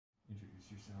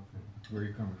yourself and where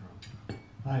you're coming from.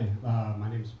 Hi, my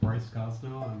name is Bryce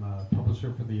Gosnell. I'm a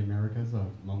publisher for the Americas of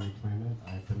Lonely Planet.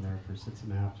 I've been there for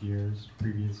 6.5 years.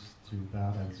 Previous to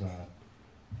that, I was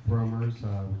Bromers,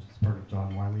 which is part of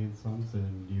John Wiley & Sons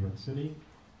in New York City.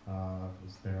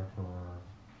 Was there for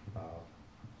about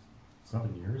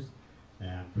 7 years.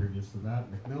 And previous to that,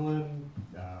 Macmillan,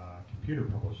 computer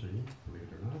publishing, believe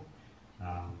it or not.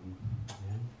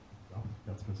 And, well,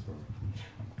 that's my story.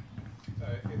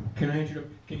 Can I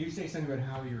interrupt? Can you say something about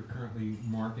how you're currently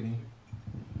marketing?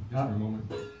 Just for a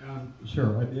moment.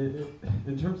 Sure.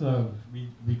 In terms of,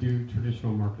 we do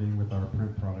traditional marketing with our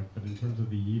print product, but in terms of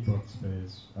the ebook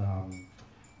space,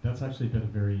 that's actually been a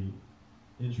very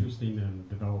interesting and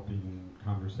developing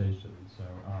conversation. So,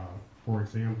 for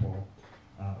example,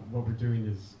 what we're doing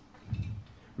is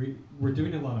we're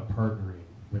doing a lot of partnering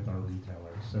with our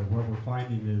retailers. So what we're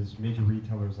finding is major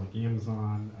retailers like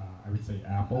Amazon, I would say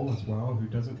Apple as well, who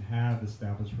doesn't have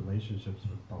established relationships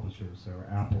with publishers. So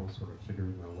Apple is sort of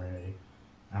figuring their way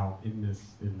out in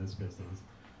this business,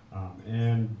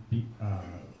 and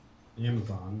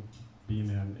Amazon, being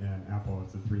and Apple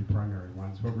as the three primary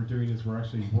ones. What we're doing is we're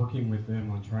actually working with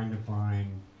them on trying to find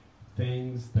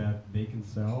things that they can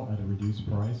sell at a reduced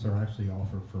price or actually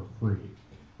offer for free.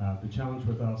 The challenge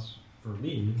with us, for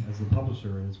me as the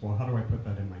publisher, is, well, how do I put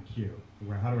that in my queue?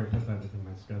 How do I put that within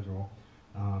my schedule?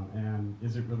 And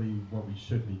is it really what we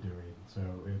should be doing? So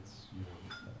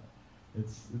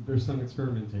it's, there's some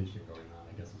experimentation going on,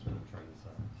 I guess is what I'm trying to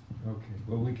say. Okay,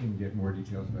 well, we can get more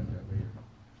details about that later.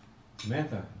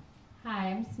 Samantha. Hi,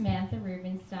 I'm Samantha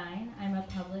Rubenstein. I'm a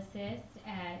publicist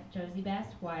at Josie Bass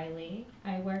Wiley.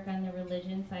 I work on the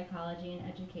religion, psychology,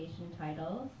 and education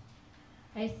titles.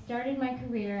 I started my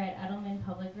career at Edelman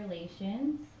Public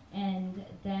Relations, and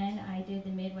then I did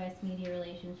the Midwest Media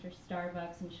Relations for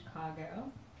Starbucks in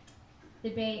Chicago.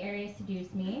 The Bay Area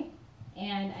seduced me,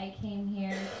 and I came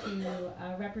here to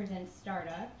represent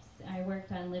startups. I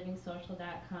worked on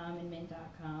livingsocial.com and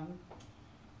mint.com.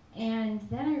 And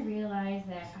then I realized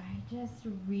that I just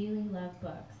really love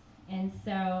books. And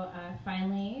so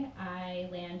finally I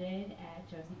landed at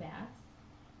Josie Bass,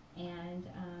 and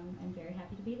I'm very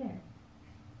happy to be there.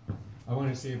 I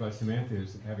want to say about Samantha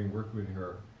is, having worked with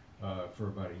her for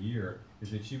about a year,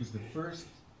 is that she was the first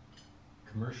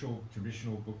commercial,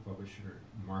 traditional book publisher,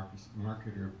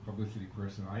 marketer, publicity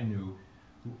person I knew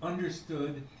who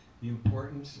understood the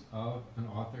importance of an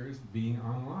author's being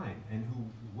online and who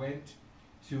went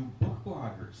to book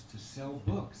bloggers to sell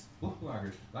books. Book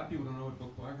bloggers, a lot of people don't know what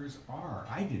book bloggers are.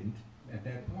 I didn't at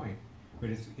that point, but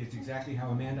it's exactly how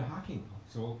Amanda Hocking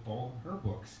sold all her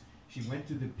books. She went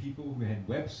to the people who had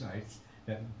websites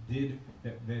that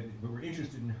were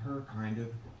interested in her kind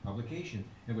of publication.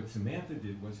 And what Samantha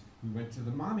did was we went to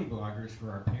the mommy bloggers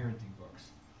for our parenting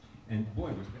books. And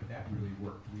boy, that really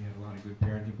worked. We had a lot of good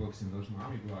parenting books, and those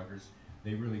mommy bloggers,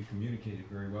 they really communicated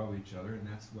very well with each other, and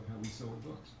that's how we sold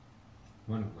books.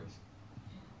 One of the ways.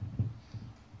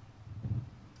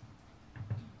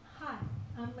 Hi,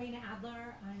 I'm Lena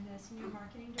Adler. I'm the Senior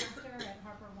Marketing Director at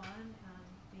Harper One.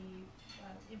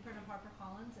 The imprint of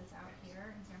HarperCollins is out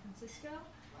here in San Francisco.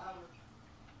 All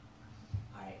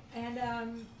right, and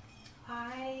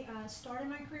I started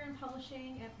my career in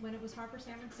publishing when it was Harper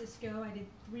San Francisco. I did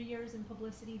 3 years in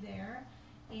publicity there,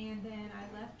 and then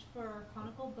I left for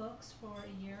Chronicle Books for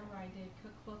a year where I did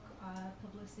cookbook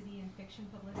publicity and fiction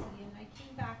publicity, and I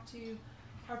came back to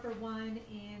Harper One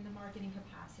in the marketing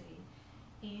capacity.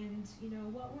 And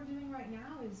what we're doing right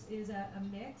now is a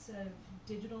mix of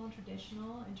digital and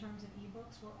traditional. In terms of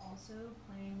ebooks, we're also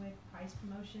playing with price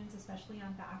promotions, especially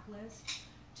on backlist,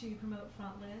 to promote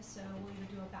front list. So we'll either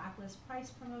do a backlist price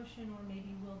promotion, or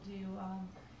maybe we'll do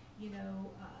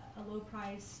a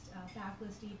low-priced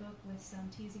backlist ebook with some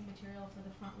teasing material for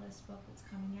the front list book that's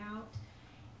coming out.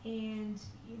 And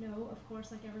of course,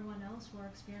 like everyone else, we're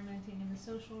experimenting in the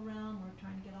social realm. We're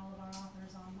trying to get all of our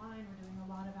authors online. We're doing a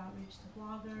lot of outreach to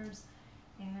bloggers,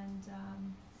 and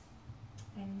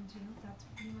that's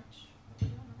pretty much what we're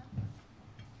doing on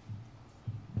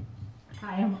that.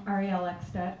 Hi, I'm Arielle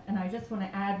Eckstedt, and I just want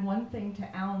to add one thing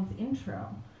to Alan's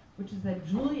intro, which is that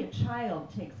Julia Child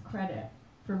takes credit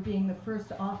for being the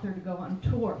first author to go on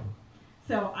tour.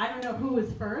 So I don't know who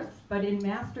was first, but in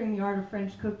Mastering the Art of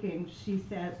French Cooking, she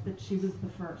says that she was the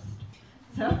first.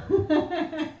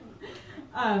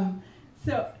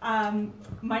 So,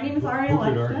 my name is Arielle Eckstedt.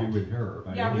 Who could argue with her?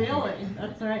 Yeah, really,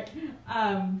 that's right.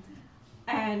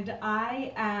 And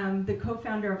I am the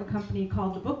co-founder of a company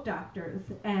called The Book Doctors,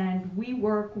 and we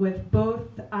work with both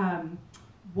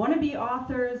wannabe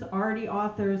authors, already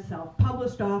authors,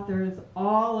 self-published authors,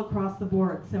 all across the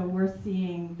board. So we're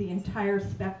seeing the entire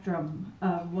spectrum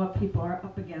of what people are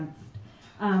up against.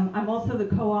 I'm also the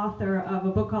co-author of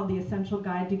a book called The Essential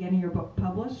Guide to Getting Your Book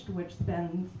Published, which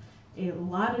spends a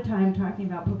lot of time talking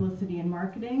about publicity and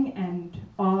marketing and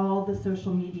all the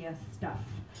social media stuff.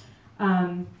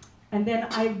 And then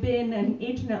I've been an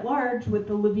agent at large with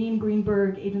the Levine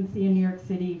Greenberg Agency in New York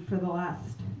City for the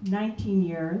last 19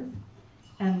 years.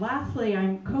 And lastly,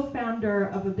 I'm co-founder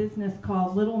of a business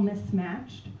called Little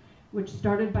Mismatched, which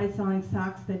started by selling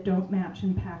socks that don't match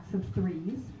in packs of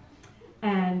 3s,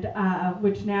 and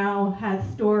which now has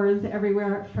stores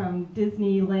everywhere from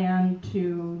Disneyland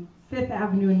to Fifth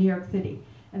Avenue in New York City.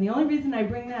 And the only reason I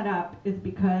bring that up is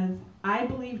because I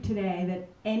believe today that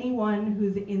anyone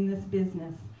who's in this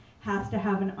business has to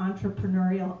have an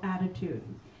entrepreneurial attitude.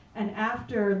 And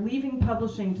after leaving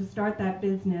publishing to start that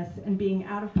business and being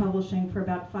out of publishing for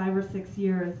about 5 or 6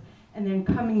 years and then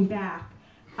coming back,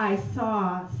 I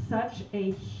saw such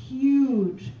a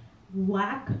huge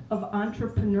lack of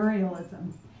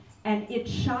entrepreneurialism, and it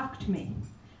shocked me.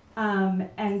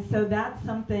 And so that's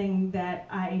something that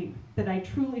I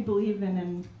truly believe in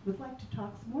and would like to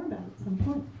talk some more about at some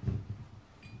point.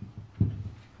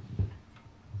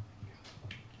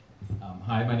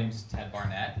 Hi, my name is Ted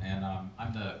Barnett, and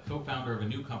I'm the co-founder of a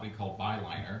new company called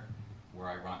Byliner, where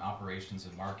I run operations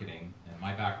and marketing. And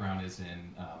my background is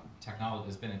in technology,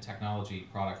 has been in technology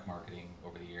product marketing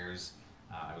over the years.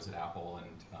 I was at Apple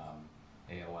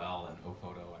and AOL and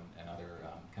Ophoto and other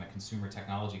kind of consumer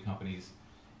technology companies.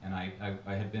 And I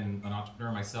had been an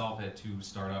entrepreneur myself. I had 2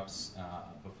 startups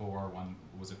before. One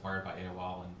was acquired by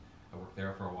AOL, and I worked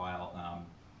there for a while.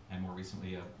 And more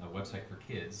recently a website for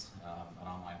kids, an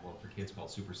online world for kids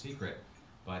called Super Secret.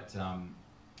 But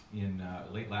in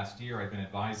late last year, I've been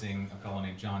advising a fellow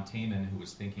named John Tayman, who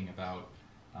was thinking about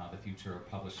the future of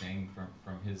publishing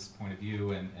from his point of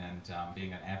view, and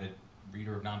being an avid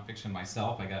reader of nonfiction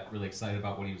myself, I got really excited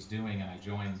about what he was doing, and I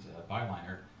joined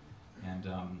Byliner. And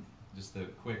just a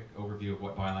quick overview of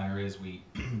what Byliner is, we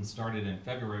started in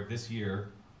February of this year,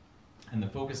 and the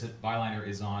focus at Byliner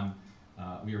is on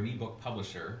we are an ebook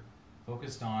publisher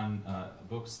focused on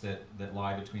books that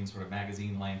lie between sort of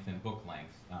magazine length and book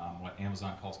length, what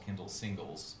Amazon calls Kindle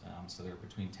singles. So they're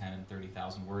between 10 and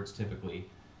 30,000 words typically.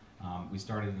 We've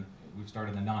started in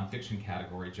the nonfiction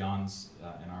category. John's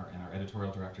and our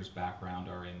editorial director's background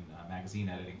are in magazine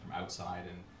editing from Outside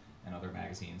and other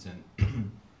magazines.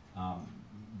 And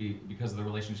because of the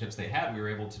relationships they had, we were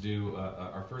able to do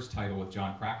our first title with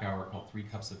John Krakauer called 3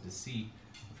 Cups of Deceit,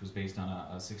 which was based on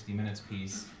a 60 Minutes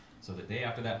piece. So the day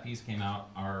after that piece came out,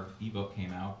 our ebook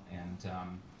came out, and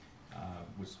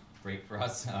was great for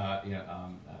us,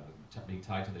 being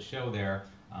tied to the show there.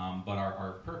 But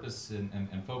our purpose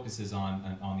and focus is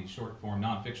on these short form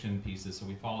nonfiction pieces. So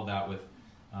we followed that with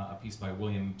a piece by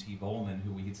William T. Bowman,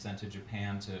 who we had sent to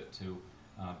Japan to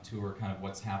tour kind of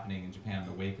what's happening in Japan in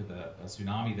the wake of the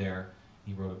tsunami there.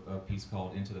 He wrote a piece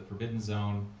called Into the Forbidden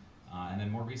Zone. And then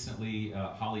more recently,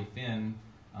 Holly Finn,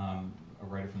 a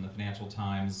writer from the Financial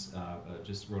Times,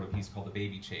 just wrote a piece called The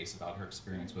Baby Chase about her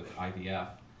experience with IVF.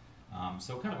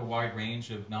 So kind of a wide range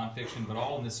of nonfiction, but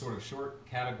all in this sort of short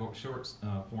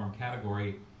form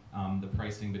category. The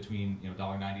pricing between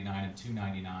 $1.99 and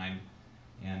 $2.99,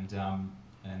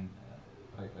 and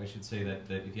I should say that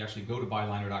if you actually go to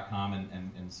byliner.com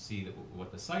and see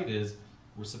what the site is,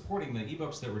 we're supporting the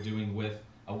ebooks that we're doing with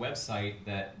a website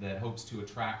that hopes to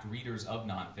attract readers of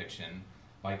nonfiction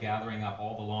by gathering up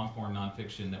all the long-form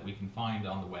nonfiction that we can find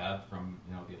on the web from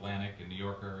The Atlantic and New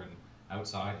Yorker and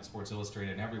Outside and Sports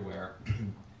Illustrated and everywhere.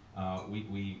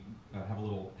 We have a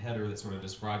little header that sort of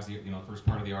describes the first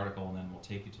part of the article, and then we'll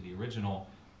take you to the original.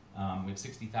 We have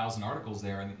 60,000 articles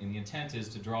there, and the intent is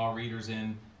to draw readers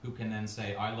in who can then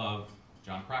say, I love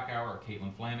John Krakauer or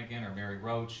Caitlin Flanagan or Mary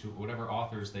Roach, whatever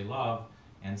authors they love,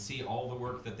 and see all the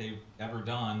work that they've ever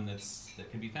done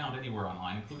that can be found anywhere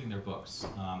online, including their books.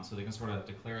 So they can sort of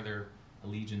declare their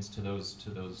allegiance to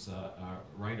those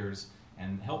writers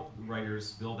and help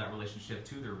writers build that relationship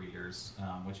to their readers,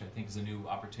 which I think is a new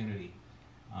opportunity.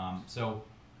 So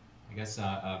I guess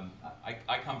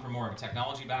I come from more of a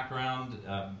technology background.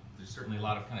 There's certainly a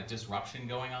lot of kind of disruption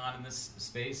going on in this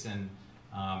space,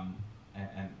 but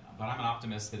I'm an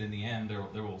optimist that in the end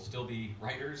there will still be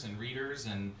writers and readers,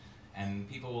 and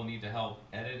people will need to help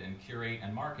edit and curate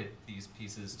and market these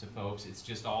pieces to folks. It's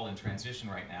just all in transition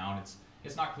right now, and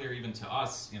it's not clear even to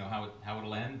us, how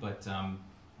it'll end. But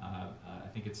I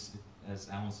think it's, as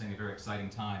Alan was saying, a very exciting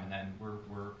time, and then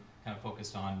we're kind of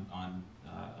focused on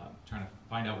trying to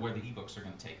find out where the ebooks are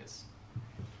going to take us.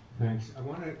 Thanks. I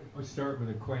want to start with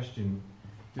a question.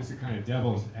 just a kind of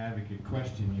devil's advocate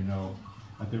question, you know,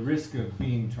 at the risk of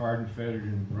being tarred and feathered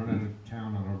and run out of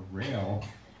town on a rail,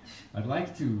 I'd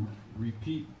like to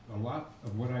repeat a lot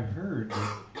of what I've heard,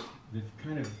 the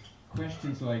kind of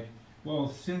questions like, well,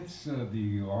 since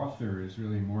the author is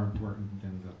really more important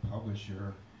than the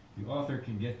publisher, the author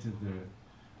can get to the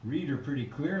reader pretty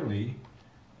clearly,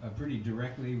 pretty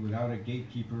directly, without a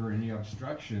gatekeeper or any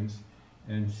obstructions.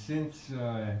 And since,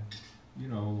 you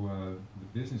know,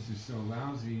 the business is so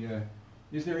lousy,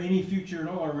 is there any future at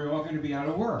all? Are we all going to be out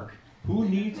of work? Who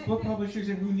needs book publishers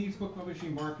and who needs book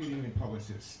publishing, marketing, and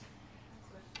publicists?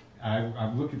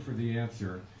 I'm looking for the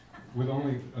answer with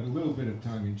only a little bit of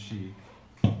tongue-in-cheek,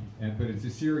 but it's a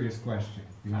serious question.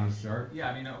 You want to start? Yeah,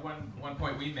 I mean, one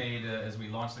point we made as we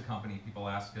launched the company, people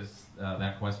ask us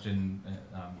that question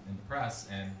in the press,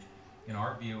 and in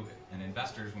our view, and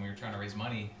investors, when we were trying to raise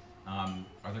money,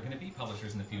 are there going to be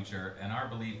publishers in the future? And our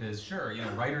belief is, sure, you know,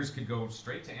 writers could go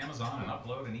straight to Amazon and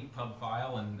upload an EPUB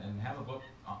file and have a book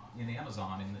in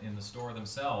Amazon in the store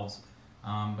themselves.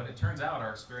 But it turns out,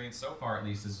 our experience so far at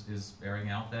least is bearing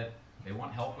out that they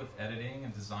want help with editing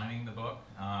and designing the book,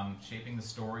 shaping the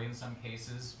story in some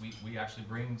cases. We actually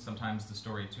bring sometimes the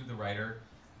story to the writer.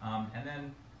 And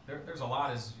then there's a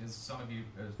lot, as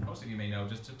most of you may know,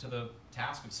 just to the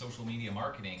task of social media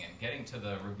marketing and getting to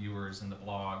the reviewers and the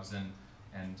blogs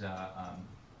and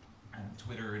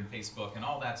Twitter and Facebook and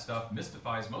all that stuff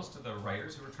mystifies most of the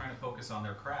writers who are trying to focus on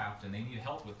their craft, and they need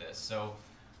help with this. So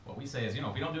what we say is, you know,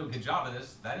 if we don't do a good job of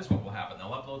this, that is what will happen. They'll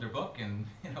upload their book, and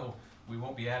you know, we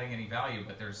won't be adding any value.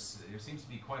 But there seems to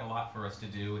be quite a lot for us to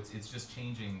do. It's just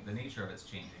changing. The nature of it's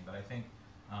changing. But I think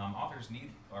authors need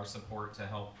our support to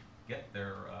help get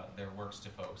their works to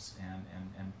folks,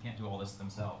 and can't do all this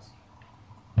themselves.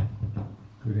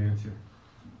 Good answer.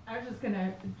 I was just going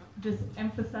to just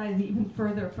emphasize even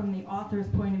further from the author's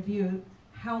point of view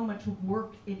how much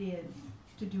work it is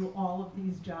to do all of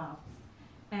these jobs.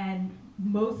 And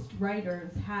most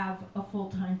writers have a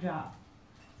full-time job.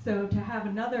 So to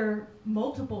have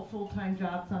multiple full-time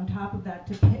jobs on top of that,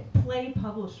 to play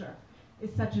publisher,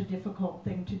 is such a difficult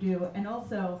thing to do. And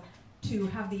also to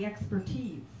have the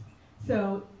expertise.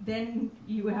 So then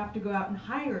you have to go out and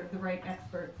hire the right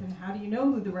experts, and how do you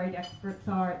know who the right experts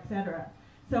are, et cetera.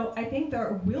 So I think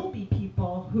there will be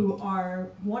people who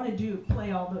want to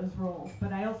play all those roles,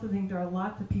 but I also think there are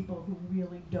lots of people who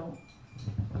really don't.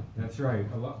 That's right.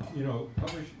 A lot, you know,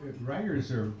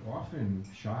 writers are often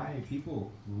shy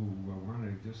people who want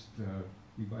to just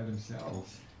be by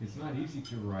themselves. It's not easy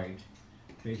to write,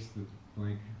 face the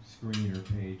blank screen or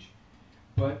page.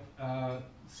 But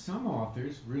some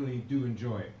authors really do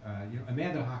enjoy it. You know,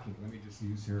 Amanda Hocking, let me just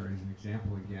use her as an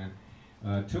example again,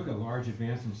 took a large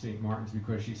advance from St. Martin's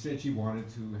because she said she wanted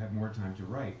to have more time to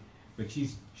write. But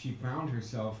she found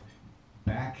herself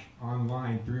back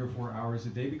online 3 or 4 hours a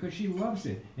day because she loves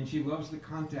it, and she loves the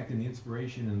contact and the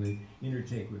inspiration and the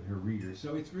intertake with her readers.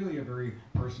 So it's really a very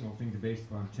personal thing based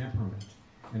on temperament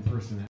and personality.